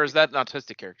that an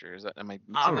autistic character? Am I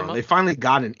don't know. They finally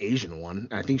got an Asian one.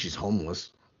 I think she's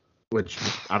homeless, which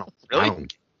I don't really.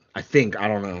 I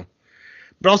don't know.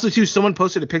 But also too, someone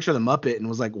posted a picture of the Muppet and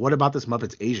was like, "What about this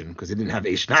Muppet's Asian?" Because it didn't have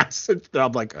Asian eyes.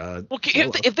 I'm like, well,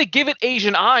 if they give it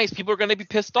Asian eyes, people are going to be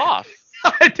pissed off.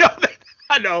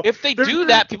 I know. If they do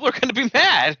that, people are going to be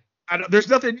mad. I know. There's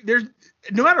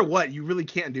no matter what, you really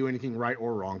can't do anything right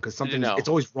or wrong because it's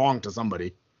always wrong to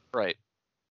somebody. Right.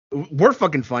 We're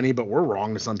fucking funny, but we're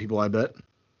wrong to some people, I bet.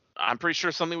 I'm pretty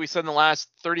sure something we said in the last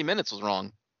 30 minutes was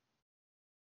wrong.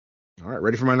 All right,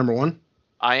 ready for my number one?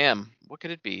 I am. What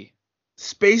could it be?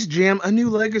 Space Jam: A New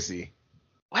Legacy.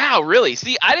 Wow, really?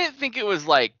 See, I didn't think it was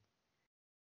like...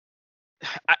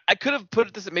 I could have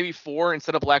put this at maybe 4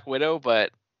 instead of Black Widow,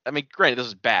 but, I mean, granted, this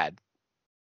was bad.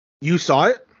 You saw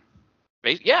it?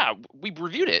 Yeah, we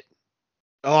reviewed it.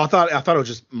 Oh, I thought it was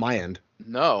just my end.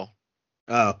 No.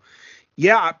 Oh.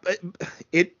 Yeah,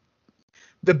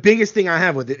 the biggest thing I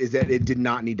have with it is that it did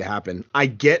not need to happen. I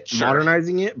get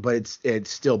modernizing it, but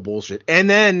it's still bullshit. And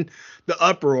then the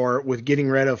uproar with getting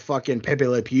rid of fucking Pepe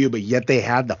Le Pew, but yet they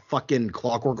had the fucking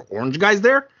Clockwork Orange guys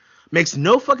there, makes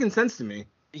no fucking sense to me.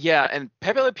 Yeah, and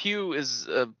Pepe Le Pew is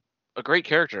a great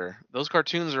character. Those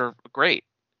cartoons are great.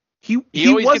 He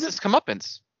always gets his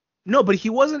comeuppance. No, but he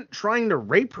wasn't trying to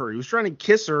rape her. He was trying to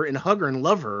kiss her and hug her and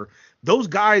love her. Those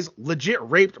guys legit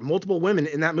raped multiple women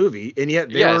in that movie, and yet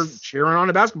they were cheering on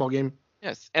a basketball game.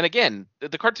 Yes, and again,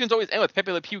 the cartoons always end with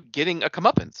Pepe Le Pew getting a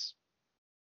comeuppance.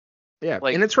 Yeah,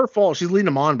 and it's her fault. She's leading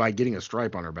him on by getting a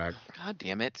stripe on her back. God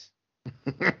damn it.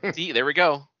 See, there we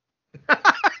go.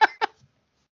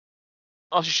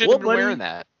 Oh, she shouldn't have been wearing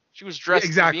that. She was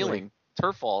dressed revealing. It's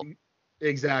her fault.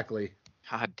 Exactly.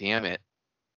 God damn it.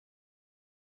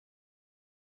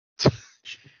 She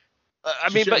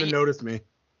shouldn't have noticed me.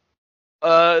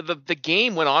 The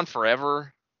game went on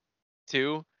forever,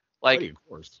 too. Like, of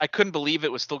course. I couldn't believe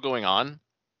it was still going on.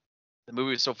 The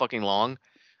movie was so fucking long.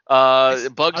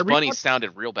 Bugs Bunny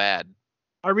sounded real bad.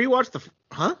 I rewatched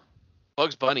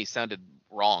Bugs Bunny sounded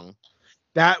wrong.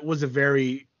 That was a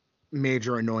very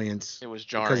major annoyance. It was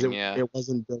jarring, because it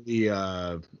wasn't Billy.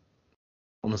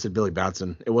 Almost said Billy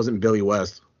Batson. It wasn't Billy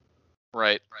West.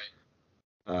 Right.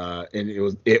 And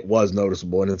it was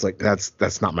noticeable, and it's like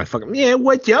that's not my fucking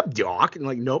what's up, Doc? And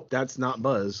like, nope, that's not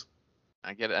Buzz.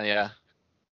 I get it. Yeah,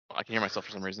 I can hear myself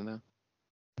for some reason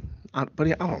though.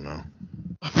 Buddy, I don't know.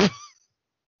 It's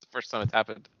the first time it's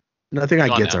happened. Nothing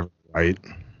I get's ever right.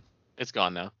 It's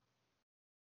gone now.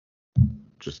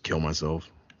 Just kill myself.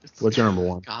 What's your number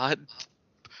one? God.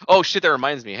 Oh shit! That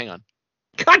reminds me. Hang on.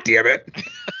 God damn it!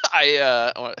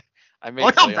 I made.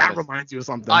 Oh, that reminds you of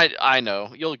something. I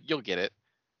know. You'll get it.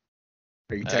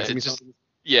 Are you texting me something?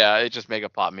 Yeah, it just mega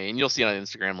popped me, and you'll see it on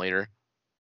Instagram later.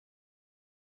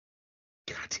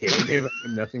 God damn it,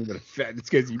 I'm nothing but a fat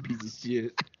disgusting piece of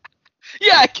shit.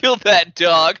 Yeah, I killed that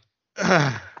dog. You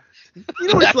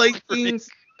know what it's like, Kings?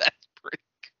 That's pretty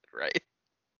good, right?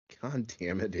 God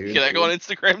damn it, dude. Can I go on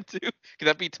Instagram too? Can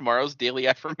that be tomorrow's daily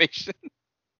affirmation?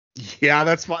 Yeah,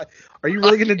 that's fine. Are you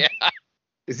really gonna? Yeah.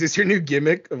 Is this your new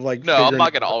gimmick of like? No, I'm figuring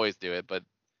not gonna out- always do it, but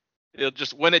it'll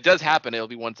just when it does happen, it'll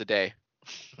be once a day.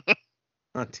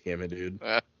 God damn it, dude.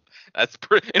 That's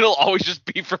pretty. It'll always just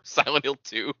be from Silent Hill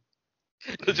 2.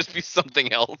 It'll just be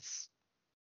something else.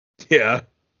 Yeah.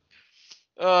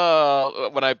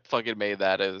 When I fucking made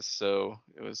that, it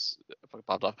fucking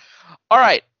popped off. All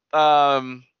right.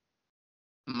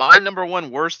 My number one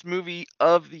worst movie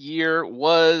of the year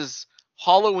was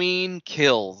Halloween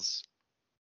Kills.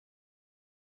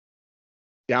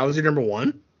 That was your number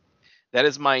one? That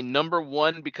is my number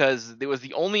one because it was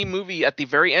the only movie at the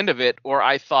very end of it where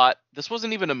I thought this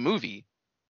wasn't even a movie.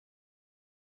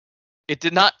 It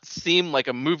did not seem like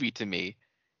a movie to me.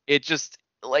 It just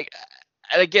like,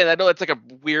 and again, I know it's like a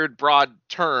weird broad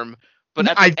term, but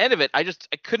at the end of it, I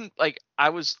couldn't like, I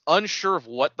was unsure of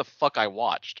what the fuck I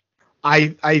watched.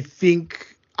 I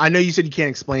think I know you said you can't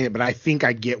explain it, but I think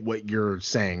I get what you're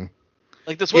saying.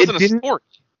 Like this wasn't a story.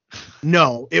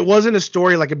 No, it wasn't a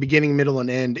story like a beginning, middle, and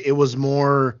end. It was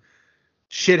more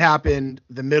shit happened.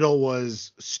 The middle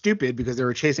was stupid because they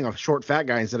were chasing a short fat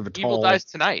guy instead of a tall. Evil dies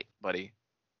tonight, buddy.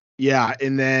 Yeah,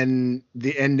 and then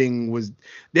the ending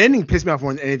pissed me off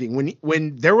more than anything.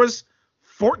 When there was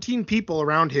 14 people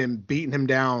around him beating him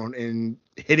down and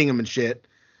hitting him and shit,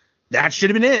 that should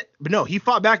have been it. But no, he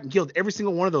fought back and killed every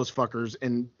single one of those fuckers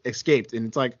and escaped. And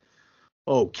it's like,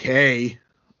 okay.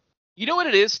 You know what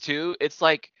it is too? It's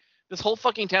like this whole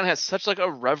fucking town has such like a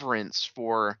reverence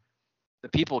for the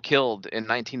people killed in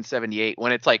 1978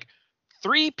 when it's like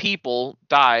 3 people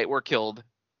were killed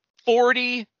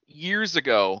 40 years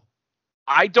ago.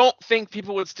 I don't think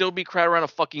people would still be crowded around a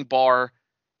fucking bar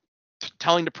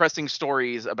telling depressing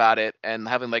stories about it and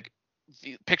having like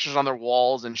pictures on their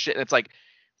walls and shit. And it's like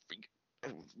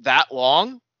that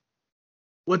long.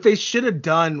 What they should have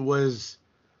done was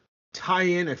tie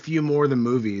in a few more of the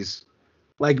movies,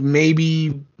 like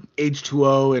maybe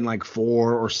H2O and like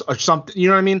 4 or something. You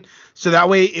know what I mean? So that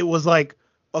way it was like,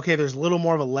 okay, there's a little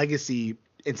more of a legacy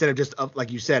instead of just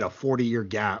like you said, a 40-year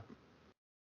gap.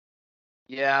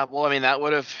 Yeah, well, I mean that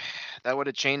would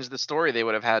have changed the story they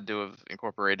would have had to have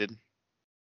incorporated.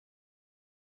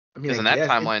 I mean, because in that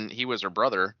timeline, he was her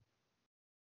brother.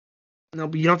 No,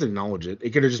 but you don't have to acknowledge it.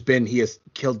 It could have just been he has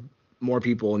killed more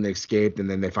people and they escaped, and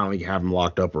then they finally have him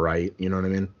locked up, right? You know what I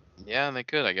mean? Yeah, they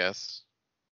could, I guess.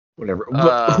 Whatever.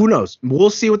 But who knows? We'll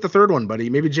see with the third one, buddy.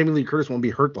 Maybe Jamie Lee Curtis won't be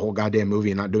hurt the whole goddamn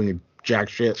movie and not doing a jack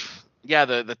shit. Yeah,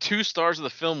 the 2 stars of the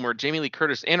film were Jamie Lee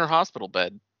Curtis in her hospital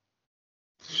bed.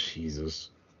 Jesus.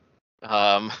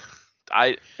 I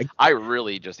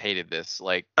really just hated this.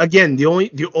 Like again,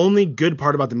 the only good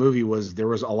part about the movie was there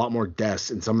was a lot more deaths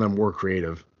and some of them were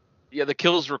creative. Yeah, the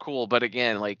kills were cool, but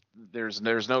again, like there's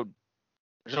no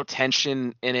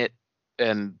tension in it,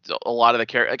 and a lot of the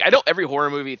character. Like I know every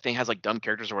horror movie thing has like dumb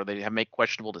characters or they make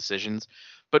questionable decisions,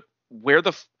 but where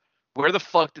the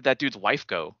fuck did that dude's wife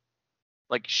go?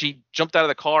 Like she jumped out of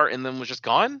the car and then was just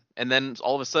gone, and then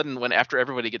all of a sudden, when after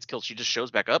everybody gets killed, she just shows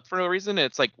back up for no reason. And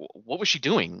it's like, what was she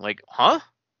doing? Like, huh?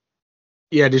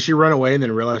 Yeah, did she run away and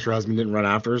then realize her husband didn't run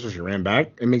after her, so she ran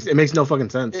back? It makes no fucking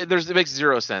sense. It makes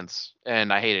 0 sense,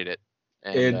 and I hated it.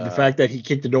 And the fact that he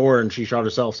kicked the door and she shot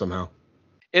herself somehow.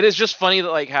 It is just funny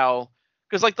that like how,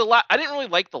 because like I didn't really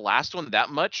like the last one that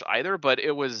much either, but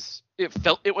it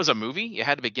felt it was a movie. It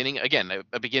had a beginning, again,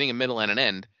 a beginning, a middle, and an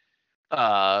end.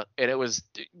 And it was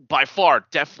by far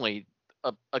definitely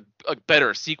a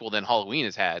better sequel than Halloween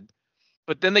has had.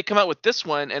 But then they come out with this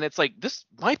one, and it's like this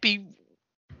might be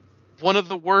one of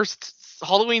the worst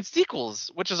Halloween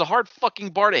sequels, which is a hard fucking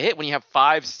bar to hit when you have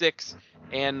 5, 6,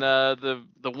 and the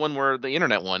one where the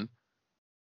internet one.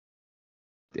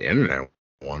 The internet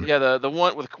one. Yeah, the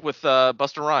one with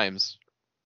Busta Rhymes.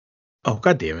 Oh,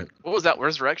 god damn it! What was that?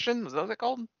 Resurrection? Was that what that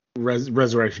called?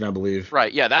 Resurrection, I believe.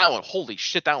 Right. Yeah, that one. Holy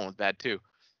shit, that one was bad too.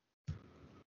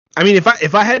 I mean,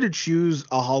 if I had to choose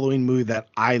a Halloween movie that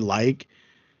I like,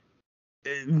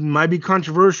 it might be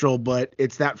controversial, but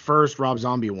it's that first Rob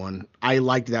Zombie one. I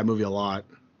liked that movie a lot.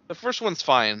 The first one's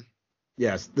fine.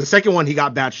 Yes, the second one he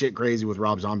got batshit crazy with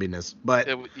Rob Zombie-ness, but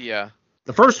yeah,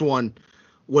 the first one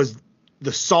was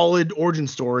the solid origin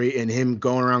story and him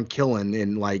going around killing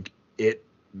and like it.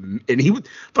 And he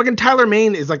fucking Tyler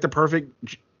Mane is like the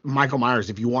perfect Michael Myers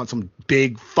if you want some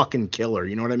big fucking killer.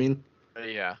 You know what I mean?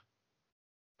 Yeah.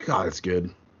 God, it's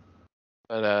good.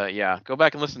 But yeah, go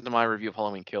back and listen to my review of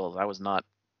Halloween Kills. I was not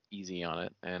easy on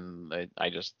it, and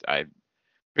I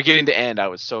beginning to end, I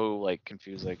was so like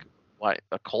confused. Like, what,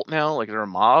 a cult now? Like they're a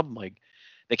mob? Like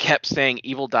they kept saying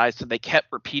evil dies, so they kept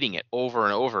repeating it over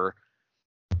and over.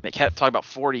 They kept talking about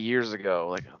 40 years ago.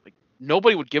 Like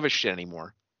nobody would give a shit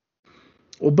anymore.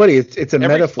 Well, buddy, it's a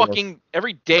metaphor.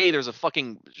 Every day there's a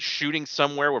fucking shooting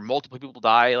somewhere where multiple people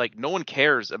die. Like no one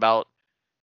cares about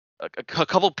a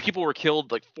couple people were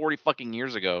killed like 40 fucking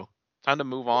years ago. Time to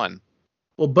move on.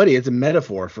 Well, buddy, it's a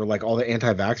metaphor for like all the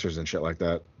anti-vaxxers and shit like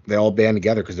that. They all band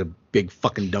together because they're big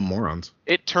fucking dumb morons.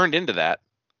 It turned into that.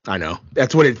 I know.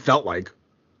 That's what it felt like.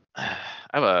 I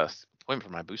have a appointment for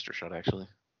my booster shot, actually.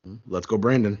 Let's go,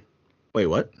 Brandon. Wait,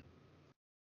 what?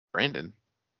 Brandon?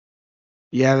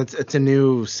 Yeah, it's a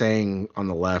new saying on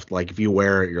the left. Like, if you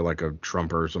wear it, you're like a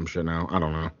Trumper or some shit now. I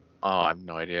don't know. Oh, I have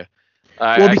no idea.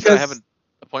 Because I have an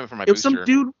appointment for my booster.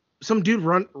 Some dude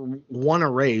won a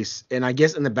race, and I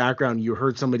guess in the background you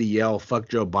heard somebody yell "fuck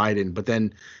Joe Biden," but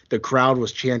then the crowd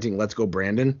was chanting "Let's go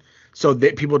Brandon." So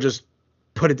people just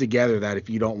put it together that if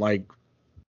you don't like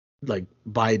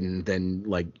Biden, then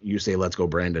like you say "Let's go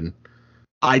Brandon."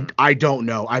 I don't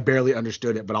know. I barely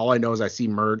understood it, but all I know is I see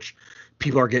merch.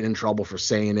 People are getting in trouble for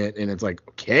saying it, and it's like,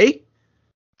 okay.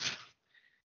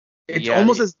 It's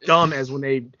almost as dumb as when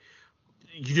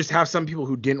you just have some people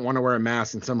who didn't want to wear a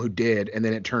mask and some who did, and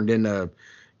then it turned into,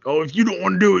 oh, if you don't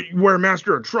want to do it, you wear a mask,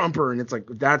 you're a Trumper. And it's like,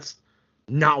 that's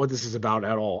not what this is about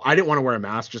at all. I didn't want to wear a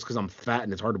mask just because I'm fat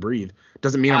and it's hard to breathe.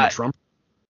 Doesn't mean I'm a Trump.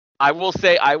 I will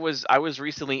say I was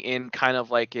recently in kind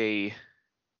of like a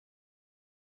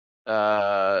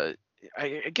I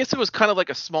guess it was kind of like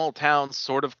a small town,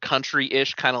 sort of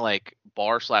country-ish kind of like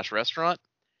bar/restaurant.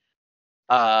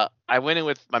 I went in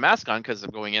with my mask on because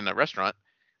I'm going in a restaurant.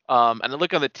 And I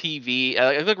look on the TV.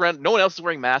 I look around. No one else is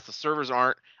wearing masks. The servers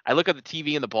aren't. I look at the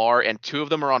TV in the bar, and two of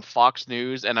them are on Fox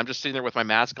News. And I'm just sitting there with my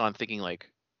mask on, thinking like,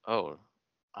 "Oh,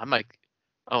 I'm like,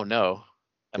 oh no,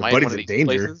 am I in one of these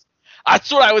places?"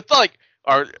 That's what I would think.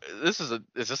 Is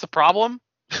this a problem?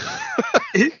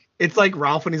 It's like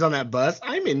Ralph when he's on that bus.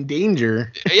 I'm in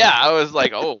danger. Yeah, I was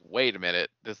like, oh wait a minute.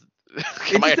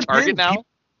 Am I a target now?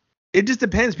 It just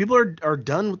depends. People are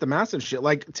done with the mask and shit.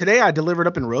 Like today, I delivered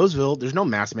up in Roseville. There's no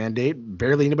mask mandate.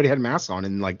 Barely anybody had masks on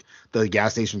in like the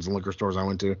gas stations and liquor stores I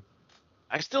went to.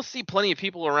 I still see plenty of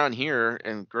people around here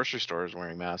in grocery stores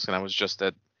wearing masks, and I was just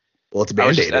at. Well, it's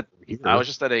mandated. I was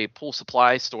just at a pool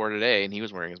supply store today, and he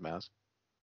was wearing his mask.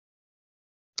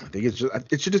 I think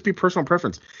it should just be personal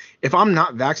preference. If I'm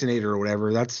not vaccinated or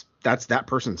whatever, that's that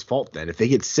person's fault. Then if they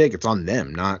get sick, it's on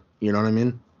them, not, you know what I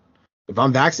mean. If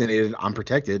I'm vaccinated, I'm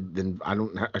protected. Then I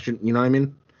shouldn't. You know what I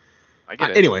mean? I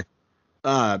get it. Anyway,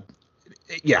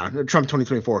 yeah, Trump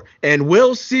 2024, and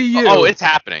we'll see you. Oh, it's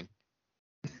happening.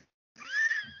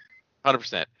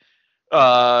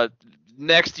 100%.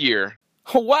 Next year.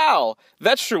 Wow,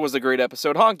 that sure was a great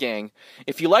episode, huh, gang?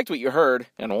 If you liked what you heard,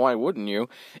 and why wouldn't you,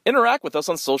 interact with us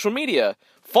on social media.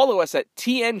 Follow us at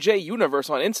TNJ Universe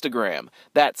on Instagram.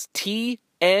 That's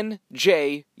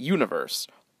TNJ Universe.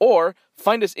 Or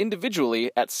find us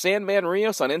individually at Sandman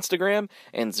Rios on Instagram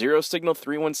and Zero Signal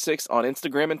 316 on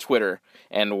Instagram and Twitter.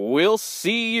 And we'll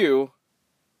see you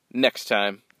next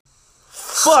time.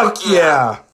 Fuck yeah!